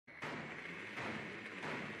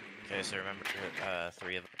Okay, so remember,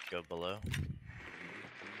 3 of them go below.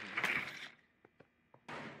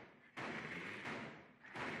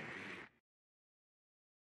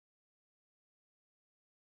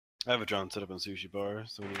 I have a drone set up in sushi bar,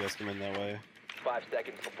 so when you guys come in that way. 5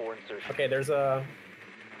 seconds before insertion. Okay, there's a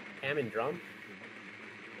cam and drum.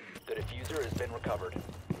 The diffuser has been recovered.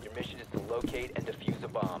 Your mission is to locate and defuse a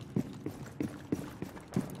bomb.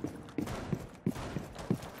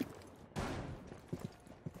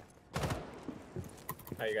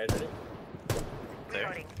 Are you guys ready?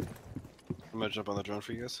 There. I'm gonna jump on the drone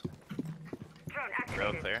for you guys.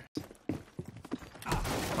 Real clear. Okay,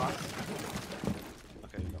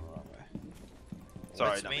 you're going the wrong way. Sorry,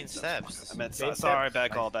 What's not main steps? I meant Main sorry,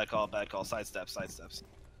 steps? bad call. Side steps.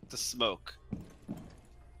 The smoke.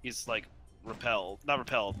 He's like not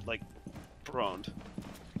repelled, like proned.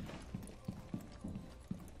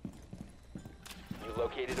 You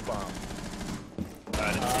located a bomb.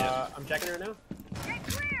 I didn't see it. I'm checking her now. Get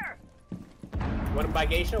clear! One by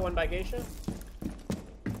Geisha.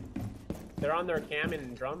 They're on their cam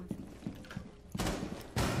and drum.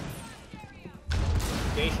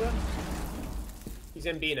 Geisha. He's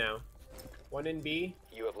in B now. One in B.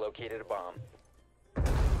 You have located a bomb.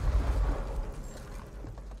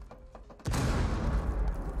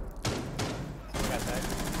 Got that.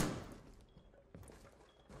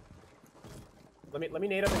 Let me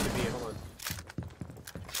nade up into B. Hold on.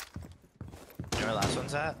 You know where last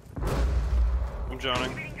one's at? I'm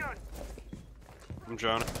droning. Beating drone. I'm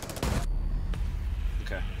droning.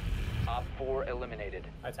 Okay. Op 4 eliminated.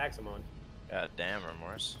 I attacked someone. God damn,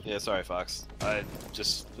 Remorse. Yeah, sorry, Fox. I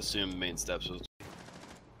just assumed main steps was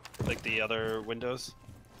like the other windows.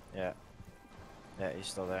 Yeah. Yeah, he's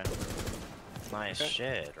still there. Nice Okay.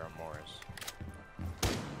 shit, Remorse.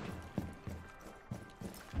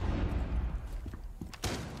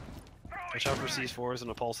 Watch out for C4s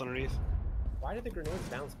and a pulse underneath. Why did the grenades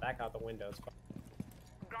bounce back out the windows?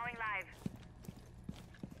 Going live.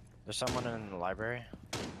 There's someone in the library.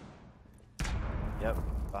 Yep,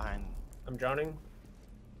 behind. I'm drowning.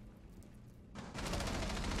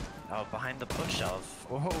 Oh, behind the bookshelf.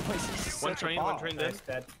 Whoa, is this One train dead.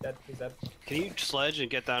 Nice, dead. He's dead. Can you sledge and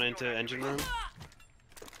get down into engine room?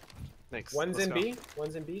 Thanks. One's Let's in go. B.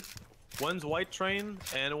 One's in B. One's white train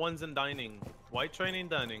and one's in dining. White train and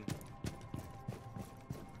dining.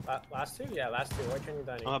 Last two? Yeah, last two. White training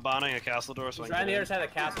dining. I'm abandoning a castle door so He's I right can on the get other in. side of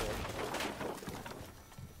the castle.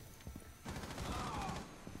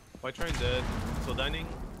 White train dead. So dining.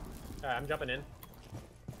 Alright, I'm jumping in.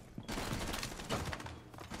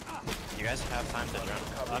 You guys have time to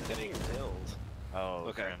drone. I'm getting killed. Oh,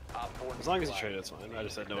 Okay. grim. Op 4 As long as you trade, it's fine. I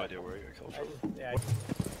just had no idea where you got killed I from. just, yeah.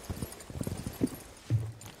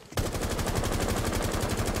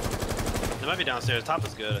 They might be downstairs. Top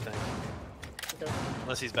is good, I think. Okay.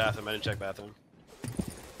 Unless he's bathroom. I didn't check bathroom.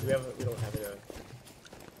 We don't have it.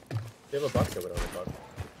 We have a buck, so we don't have a buck.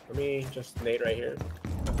 Let me just nade right here.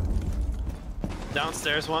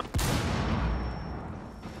 Downstairs one.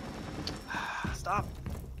 Stop.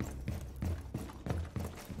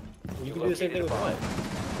 You can do the same thing with located a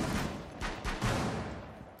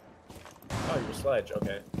what? Oh, you're Sledge.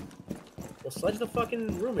 Okay. Well, Sledge the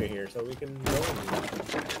fucking room in here so we can go in.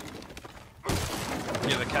 We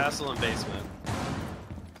have a castle and basement.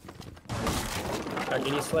 Can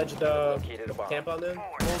you Sledge the Located a bomb. camp on them?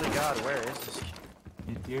 Holy god, where is this?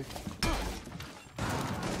 Here.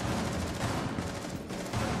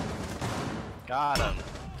 Got him.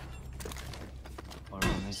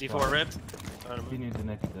 C4 ripped. Continue the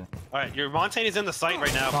next day. Alright, your Montaigne is in the site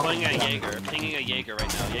right now, playing a Jaeger. Pinging a Jaeger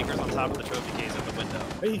right now. Jaeger's on top of the trophy case at the window.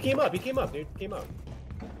 Hey, he came up, dude. Came up.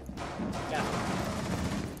 Yeah.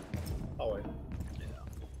 Hallway. Yeah.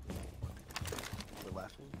 We're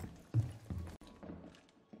laughing.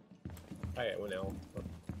 Alright, one L.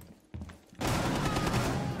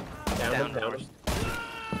 Down, Down. Remorse.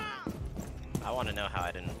 I want to know how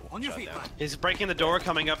I didn't shut down. He's breaking the door,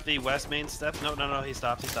 coming up the west main steps. No, he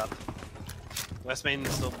stopped. West main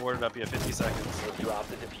is still boarded up. You have 50 seconds. Drop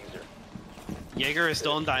the diffuser. Jaeger is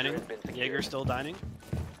still in dining. Jaeger's still dining.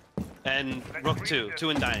 And Rook 2. 2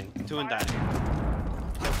 in dining. 2 in dining.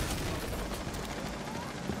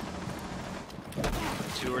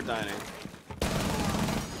 2 are dining.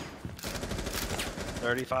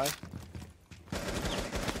 35.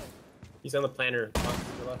 He's on the planner. To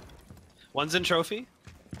the left. One's in trophy.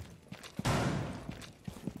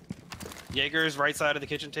 Jaeger's right side of the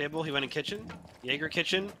kitchen table. He went in kitchen. Jaeger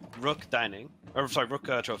kitchen. Rook dining. Or sorry, Rook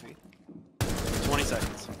trophy. 20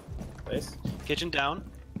 seconds. Nice. Kitchen down.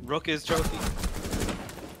 Rook is trophy.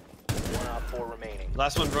 1 Op 4 remaining.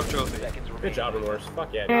 Last one, Rook trophy. Seconds remaining. Good job, Remorse.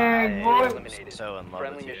 Fuck yeah. Dude. I'm Eliminated. so in love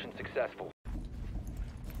Friendly with you. mission successful.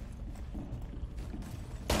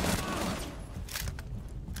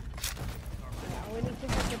 We need to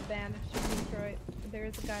have a bandage to Detroit. There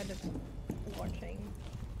is a guy that's watching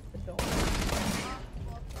the door.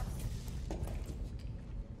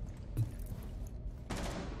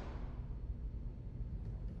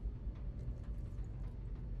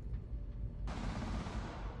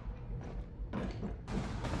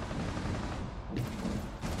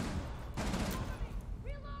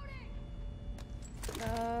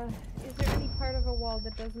 Is there any part of a wall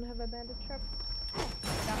that doesn't have a bandit trap?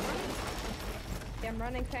 That one? Yeah, I'm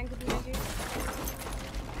running tank behind you.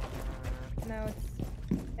 No, it's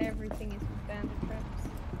everything is bandit traps.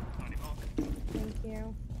 Thank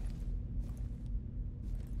you.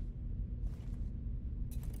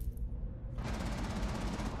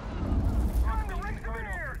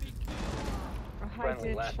 A high Friendly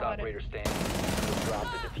did last shot operator it. standing. Drop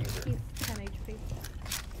the diffuser. He's 10 HP.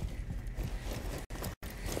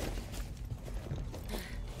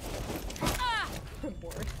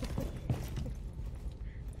 Bored.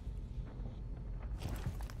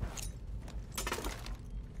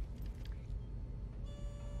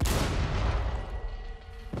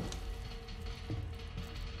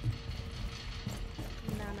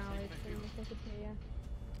 No, it's in the cafeteria.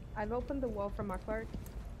 I've opened the wall from Marklark.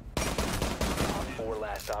 4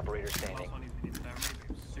 last operator standing.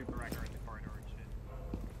 Super accurate in the corridor and shit.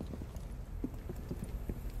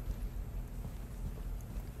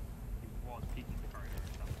 He was peeking the corridor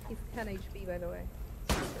and stuff. He's 10 HP, by the way.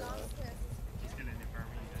 He's still in the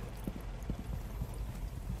infirmary.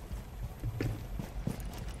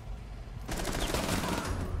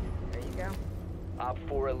 There you go. Op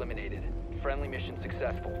 4 eliminated. Friendly mission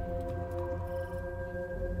successful.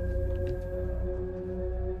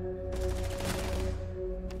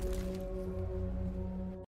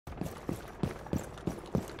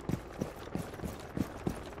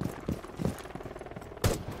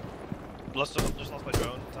 Just lost my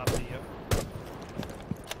drone, top of the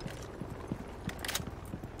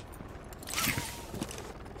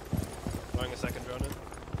Throwing a second drone in.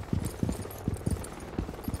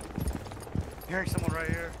 Hearing someone right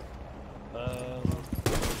here.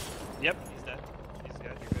 Yep, he's dead. He's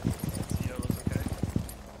good, you're good. CO looks okay.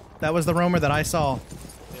 That was the roamer that I saw.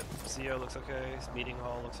 Yep, CO looks okay. Meeting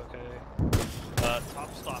hall looks okay.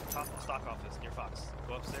 Top stock office near Fox.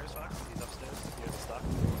 Go upstairs, Fox. He's upstairs. He has a stock.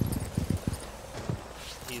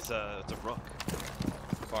 He's it's a rook.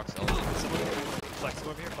 Fox Flex, come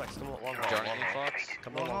over here, Flex. Come along hall. Johnny Long hall. Fox.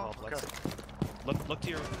 Come along hall, Flex. Look to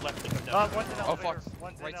your left and come down. One's in Oh, elevator. Fox.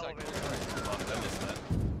 One's Right in side. elevator. Oh, I missed that.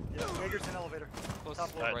 Yeah, Jaeger's in elevator. Close Top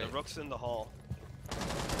floor. right. The rook's in the hall.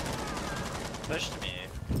 Pushed me.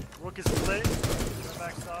 Rook is split. Go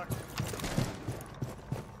back stock.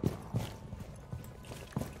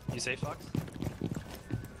 You safe, Fox?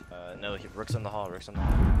 No, Rook's in the hall. Rook's in the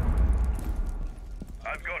hall.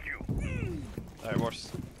 I've got you. Alright, Morse.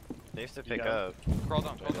 Safe to pick got it. up. Crawl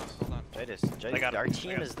down, crawl down, crawl down. Jadis, I got it. our I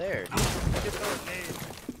team got is there.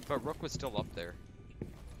 But Rook was still up there.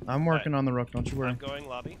 I'm working on the rook, don't you worry. I'm going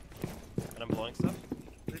lobby, and I'm blowing stuff.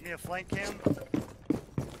 Leave me a flank cam.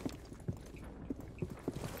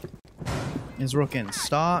 Is rook in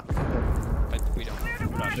stock? We don't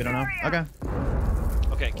know. We don't know. Okay.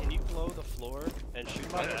 Okay, can you blow the floor and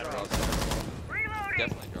shoot my arrows?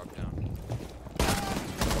 Definitely drop down.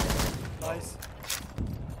 Nice.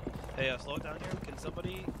 Hey, slow it down here. Can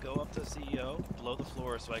somebody go up to CEO, blow the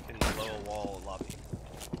floor so I can blow a wall lobby?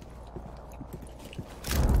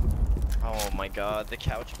 Oh my god, the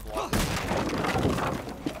couch blocked.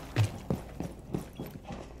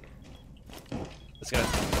 This guy.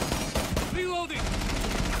 Reloading.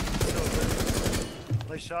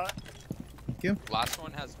 Nice shot. Thank you. Last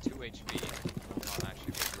one has 2 HP. One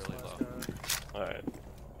actually was really low. Alright.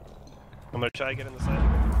 I'm gonna try to get in the side.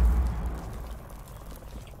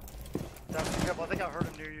 That's up. I think I heard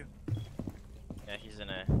him near you. Yeah, he's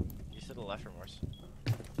to the left, Remorse.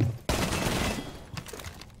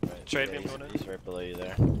 Right, Trade yeah, me, I'm going in. he's right below you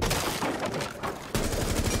there. I'm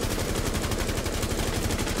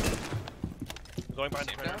going behind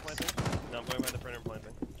the printer and planting. No, I'm going behind the printer and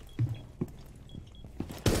planting.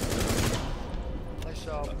 Nice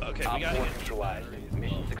shot. Okay, we Op gotta 4 get. neutralized.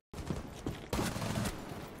 Mission successful.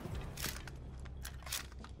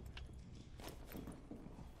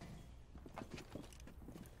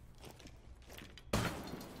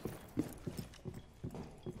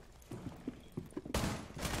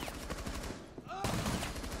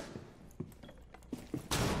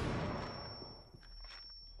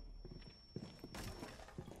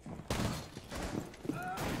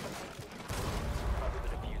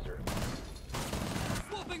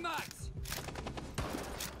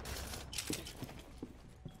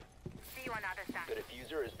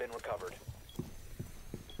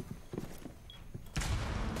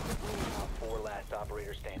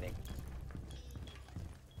 operator standing.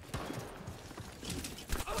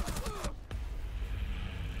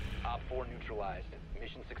 Op 4 neutralized.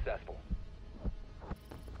 Mission successful.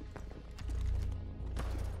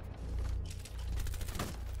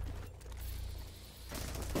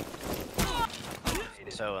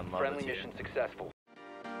 So in love Friendly with you. mission successful.